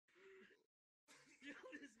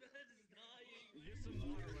Get some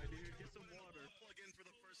water, my dude. Get some water. Plug in for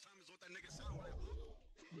the first time is what that nigga sound like.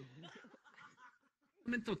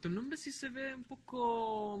 Momento, tu nombre sí se ve un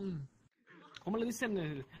poco... ¿Cómo le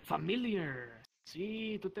dicen? Familiar.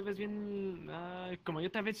 Sí, tú te ves bien... como yo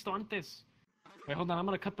te he visto antes. Wait, hold on, I'm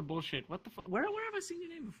gonna cut the bullshit. What the fuck? Where have I seen your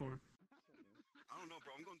name before? I don't know,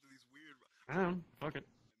 bro. I'm going through these weird... I don't know. Fuck it.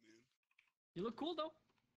 You look cool, though.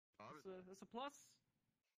 That's a plus.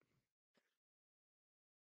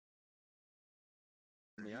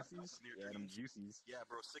 Yeah, them juicies. Yeah,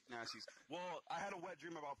 bro, sick nasties. Well, I had a wet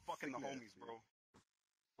dream about fucking the homies, bro.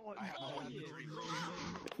 I had a wet dream, bro.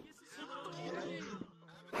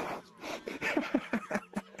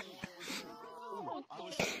 I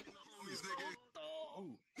was fucking the homies, nigga.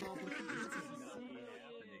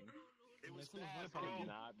 It was bad, bro.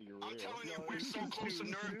 I'm telling you, we're so close to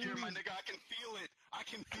nerve gear, my nigga. I can feel it. I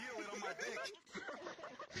can feel it on my dick.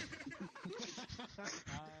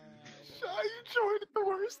 Shai, you joined at the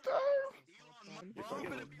worst time. Bro, I'm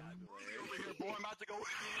gonna be over here, boy. I'm about to go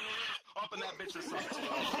up in that bitch or something.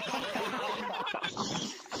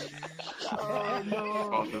 Oh no.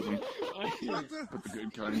 Autism. Put the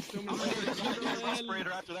good kind. I'm sprayed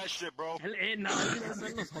her after that shit, bro. No, él no es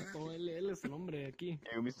los Joto. Él es el hombre aquí.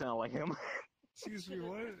 Hey, we sound like him. Excuse me,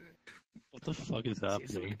 what? What the fuck is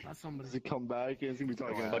happening? Does he come back? He's gonna be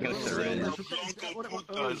talking about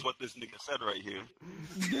Bronco is what this nigga said right here.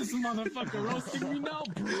 This motherfucker roasting me now,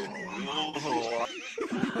 bro.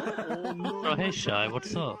 Oh, no. Oh, hey, Shai,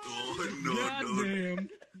 what's up? Oh, no, no. Damn.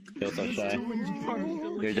 What's up, Shai?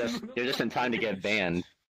 You're just in time to get banned.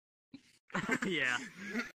 Yeah.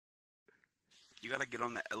 You gotta get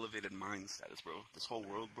on that elevated mind status, bro. This whole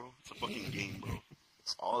world, bro, it's a fucking game, bro.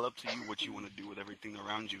 It's all up to you what you want to do with everything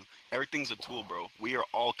around you. Everything's a tool, bro. We are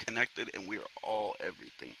all connected and we are all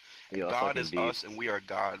everything. God is us and we are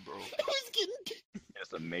God, bro.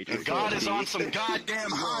 It's a major. And God is on some goddamn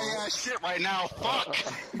high ass shit right now. Fuck.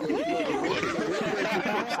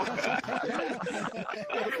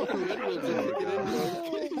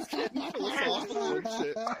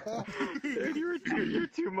 You're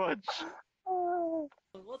too much.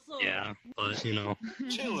 What's up? Yeah, but, you know,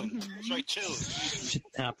 Chilling. Straight chilling. shit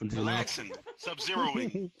happens, you know. Relaxing.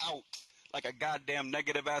 Sub-zeroing. Out. Like a goddamn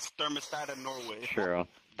negative ass thermostat in Norway. True.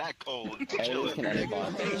 That cold. Everyone Chilling. can edit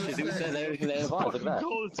bots. Shizoo said everyone can edit bots. Look at that.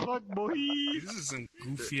 Cold as fuck, boy. This is some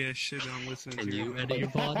goofy ass shit I'm listening to. Can you edit your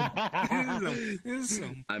body? This is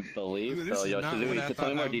some... I believe This so. is Yo, not Shizoo, what you I can tell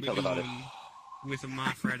me thought more I would be details about it. doing with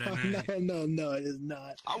my Friday night. No, it is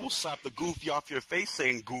not. I will slap the goofy off your face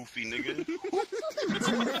saying goofy, nigga.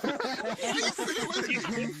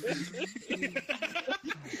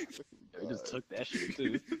 I just took that shit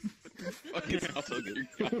too. Fucking sounds so good.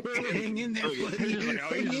 Hang in there, buddy.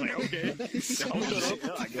 Okay.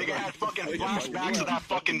 Nigga had fucking flashbacks of that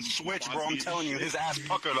fucking switch, bro. I'm telling you, his ass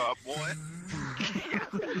puckered up, boy.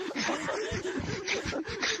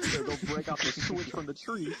 Go break out the switch from the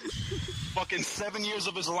tree. Fucking 7 years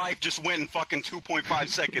of his life just went in fucking 2.5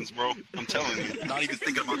 seconds, bro. I'm telling you. Not even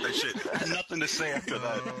thinking about that shit. I had nothing to say after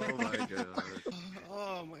that. Oh my god.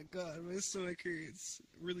 Oh my god, my stomach hurts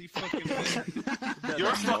really fucking bad.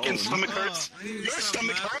 Your fucking stomach hurts. I need to Your stop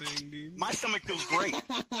stomach laughing, hurts. dude. My stomach feels great.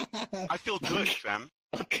 I feel good, fam.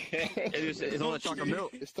 Okay. It's all the chocolate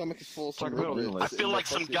milk. Your stomach is full of some Chocolate red milk. I Ritz. feel like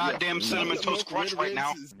some goddamn cinnamon toast crunch right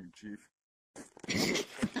now. Chief. If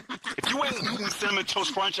you ain't eating cinnamon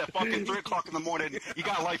toast crunch at fucking 3 o'clock in the morning, you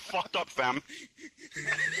got life fucked up, fam.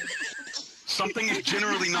 Something is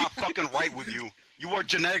generally not fucking right with you. You are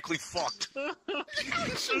genetically fucked.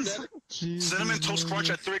 Cinnamon toast crunch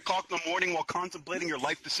at 3 o'clock in the morning while contemplating your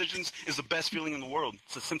life decisions is the best feeling in the world.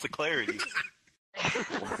 It's a sense of clarity.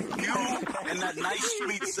 You and that nice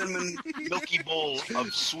sweet cinnamon milky bowl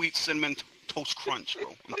of sweet cinnamon toast crunch,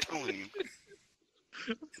 bro. I'm telling you.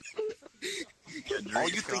 All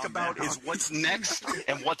you think about is what's next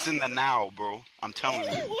and what's in the now, bro. I'm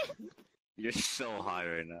telling you. You're so high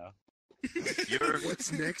right now. You're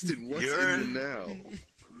What's next and what's You're- in the now?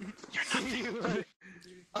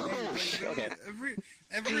 Okay.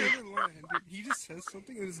 Every other line, dude, he just says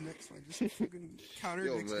something in his next line, just fucking Yo,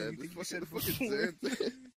 contradicts man, everything he this said fucking before.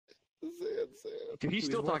 Zan. Dude, he's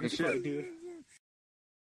still talking shit. dude.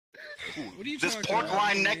 What are you this talking pork about?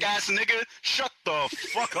 rind neck ass nigga. Shut the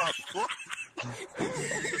fuck up.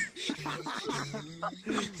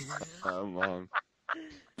 Come on.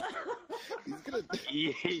 He's gonna.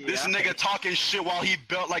 This nigga talking shit while he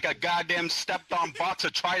built like a goddamn stepped on box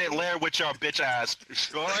of Trident Lair with your bitch ass.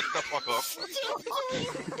 Shut the fuck up.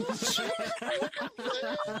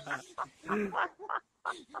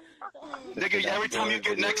 Nigga, every time you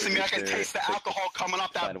get next to me, I can taste the alcohol coming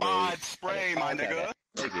off that bod spray, my nigga.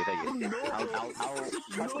 Hey, Thank you. I'll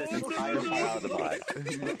cut this entire part out of the pod.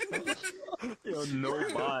 Yo, no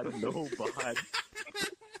bod.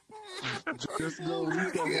 Just go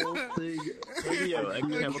leave the whole thing. Yo, a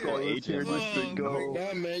chemical agent.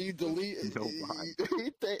 Nah, man, you delete it. No bod.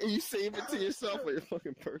 You save it to yourself for your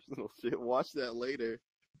fucking personal shit. Watch that later.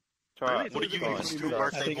 What are you doing, stupid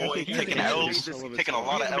birthday boy? Taking L's, taking a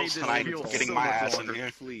lot of L's tonight, getting my ass in here.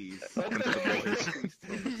 Please.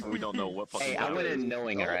 We don't know what fucking. Hey, I went in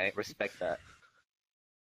knowing, alright? Respect that.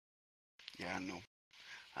 Yeah,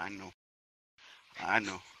 I know.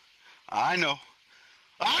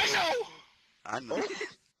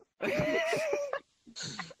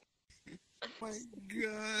 My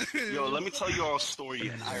God. Yo, let me tell you all a story,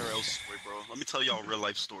 an IRL story, bro. Let me tell you all real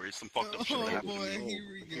life stories, some fucked up shit that Oh happened to boy, me.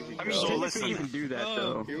 here we go. I mean, So technically listen. you can do that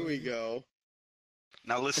though. Here we go.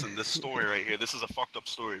 Now listen, this story right here, this is a fucked up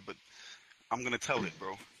story, but I'm gonna tell it,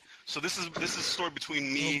 bro. So this is a story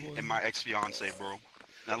between me and my ex-fiance, bro.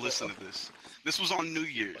 Now listen to this. This was on New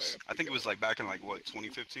Year's. I think it was like back in like what,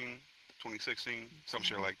 2015, 2016, some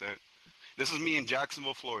shit like that. This is me in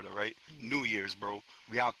Jacksonville, Florida, right? New Year's, bro.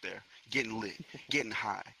 We out there getting lit, getting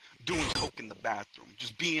high, doing coke in the bathroom,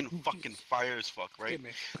 just being fucking fire as fuck, right?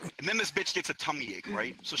 And then this bitch gets a tummy ache,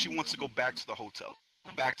 right? So she wants to go back to the hotel.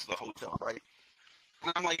 Right?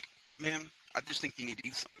 And I'm like, man, I just think you need to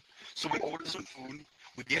eat something. So we order some food,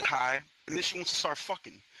 we get high, and then she wants to start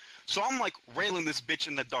fucking. So I'm like railing this bitch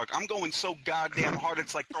in the dark. I'm going so goddamn hard,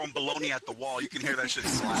 it's like throwing bologna at the wall. You can hear that shit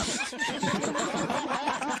slap.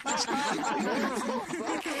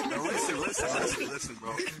 Now listen,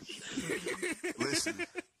 bro. Listen.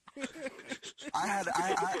 I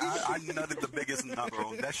nutted the biggest nut,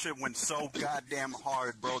 bro. That shit went so goddamn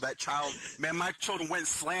hard, bro. That child, man, my children went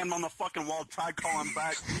slammed on the fucking wall, tried calling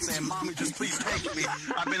back, saying, "Mommy, just please take me.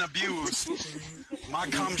 I've been abused." My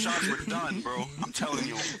cum shots were done, bro. I'm telling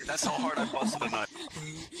you. That's how hard I busted a nut.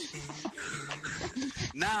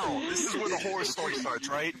 Now, this is where the horror story starts,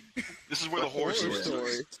 right? This is where the horror story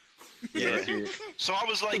starts. Yeah. So I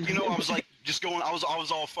was like, just going, I was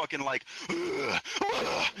all fucking like, I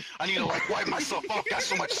need to like wipe myself off, got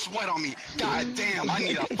so much sweat on me. God damn, I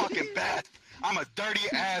need a fucking bath. I'm a dirty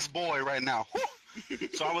ass boy right now. Whew.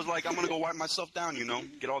 So I was like, I'm gonna go wipe myself down,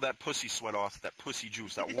 get all that pussy sweat off, that pussy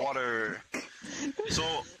juice, that water. So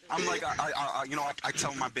I'm like, I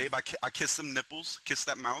tell my babe, I kiss them nipples, kiss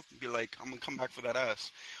that mouth, and be like, I'm gonna come back for that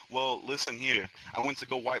ass. Well, listen here, I went to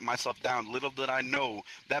go wipe myself down. Little did I know,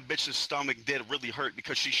 that bitch's stomach did really hurt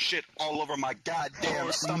because she shit all over my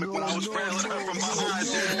goddamn stomach when I was railing her from behind.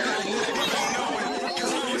 And I didn't even know it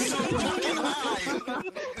because I was so fucking high.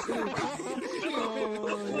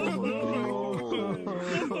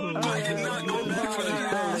 I did not go back for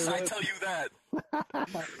that ass, I tell you that.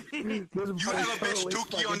 You have a bitch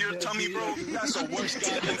dookie on your tummy, bro? That's the worst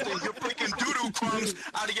goddamn thing. You're picking doo-doo crumbs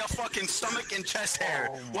out of your fucking stomach and chest hair.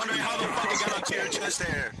 Wondering how the fuck it got onto your chest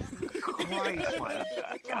hair.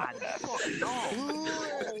 God, no.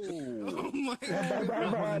 Oh my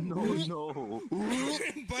God. No.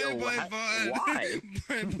 Bye. Why? Bye.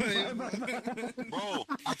 Bro,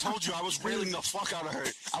 I told you I was railing the fuck out of her.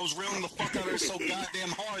 I was railing the fuck out of her so goddamn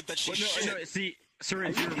hard that she shit. No, see,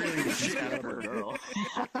 Syringe, you were railing the shit out of her.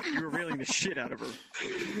 You were railing the shit out of her.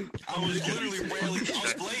 I was literally railing. I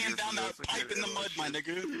was laying down that pipe in the mud, my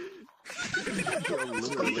nigga.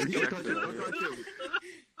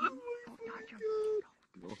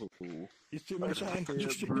 He's too much on.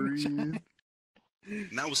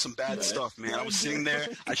 And that was some bad stuff, man. I was sitting there.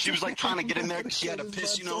 She was like trying to get in there because she had to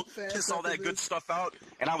piss, piss all that good stuff out.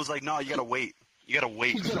 And I was like, no, you gotta wait. You gotta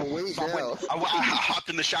wait. You gotta wait so now. I hopped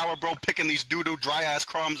in the shower, bro, picking these doo-doo dry-ass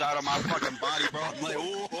crumbs out of my fucking body, bro. I'm like,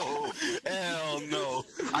 oh, hell no.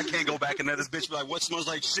 I can't go back in there. This bitch be like, what smells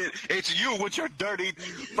like shit? It's you with your dirty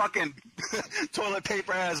fucking toilet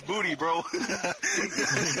paper-ass booty, bro.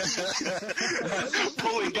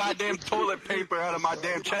 Pulling goddamn toilet paper out of my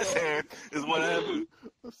damn chest hair is what happened.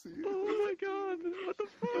 Oh my God, what the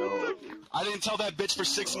fuck? I didn't tell that bitch for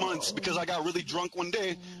 6 months because I got really drunk one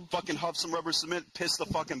day, fucking huffed some rubber cement, pissed the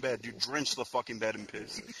fucking bed. You drenched the fucking bed in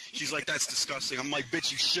piss. She's like, that's disgusting. I'm like,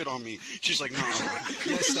 bitch, you shit on me. She's like, no.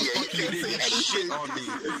 Yes, the fuck you did. You shit on me.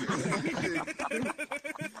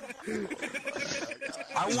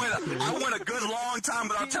 I went a good long time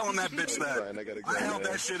without telling that bitch that. I held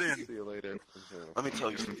that shit in. See you later. Let me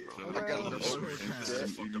tell you something, bro. I got another story. This is a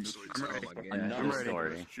fucked up story. Another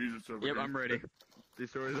story. Yep, I'm ready. These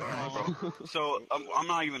stories are awesome. So I'm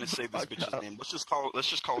not even gonna say this bitch's name. Let's just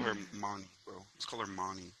call her Moni, bro. Let's call her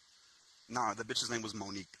Moni. Nah, the bitch's name was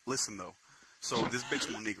Monique. Listen though, So this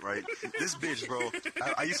bitch Monique, right? This bitch, bro.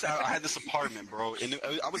 I had this apartment, bro, and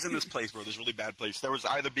I was in this place, bro. This really bad place. There was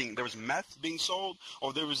meth being sold,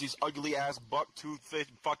 or there was these ugly ass buck-tooth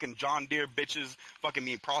fucking John Deere bitches fucking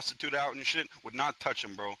being prostituted out and shit. Would not touch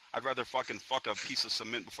them, bro. I'd rather fucking fuck a piece of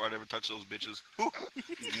cement before I'd ever touch those bitches. Whew,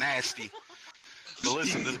 nasty. But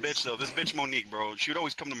listen, this bitch Monique, bro, she would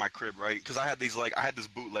always come to my crib, right? Because I had this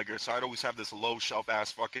bootlegger, so I'd always have this low shelf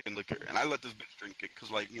ass fucking liquor, and I let this bitch drink it,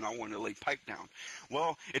 because, like, you know, I wanted to lay pipe down.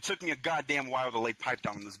 Well, it took me a goddamn while to lay pipe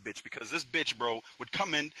down on this bitch, because this bitch, bro, would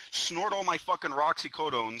come in, snort all my fucking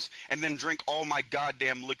Roxycodones, and then drink all my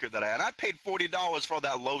goddamn liquor that I had. I paid $40 for all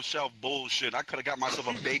that low shelf bullshit. I could have got myself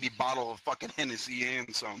a baby bottle of fucking Hennessy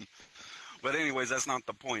and some. But anyways, that's not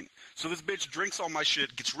the point. So this bitch drinks all my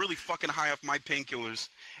shit, gets really fucking high off my painkillers,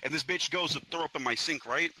 and this bitch goes to throw up in my sink,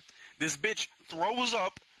 right? This bitch throws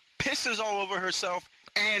up, pisses all over herself,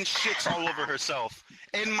 and shits all over herself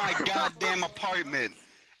in my goddamn apartment.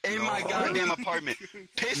 In my goddamn apartment.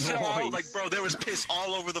 Piss it all, like, bro, there was piss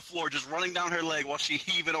all over the floor, just running down her leg while she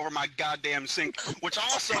heaving over my goddamn sink. Which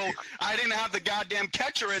also, I didn't have the goddamn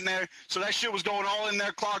catcher in there, so that shit was going all in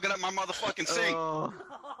there, clogging up my motherfucking sink.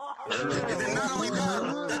 And then not only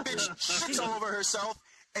that bitch shits all over herself,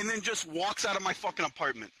 and then just walks out of my fucking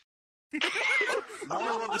apartment.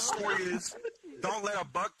 Moral of the story is, don't let a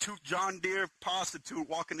buck-tooth John Deere prostitute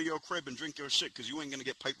walk into your crib and drink your shit, because you ain't gonna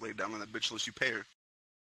get pipe laid down on that bitch unless you pay her.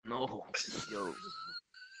 No, yo.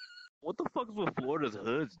 What the fuck is with Florida's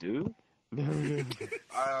hoods, dude? Man.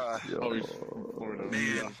 I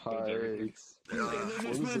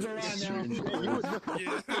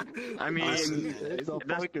mean,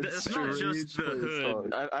 that's not just the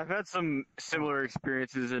hood. I've had some similar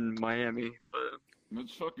experiences in Miami, but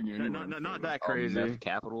That's fucking not that crazy. Meth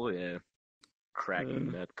capital, yeah.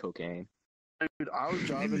 Cracking meth, cocaine. Dude, I was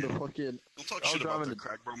driving to fucking. Don't talk shit about the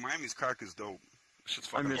crack, bro. Miami's crack is dope. Shit's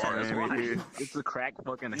fucking I miss hard. Miami, dude. It's the crack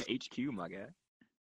fucking HQ, my guy.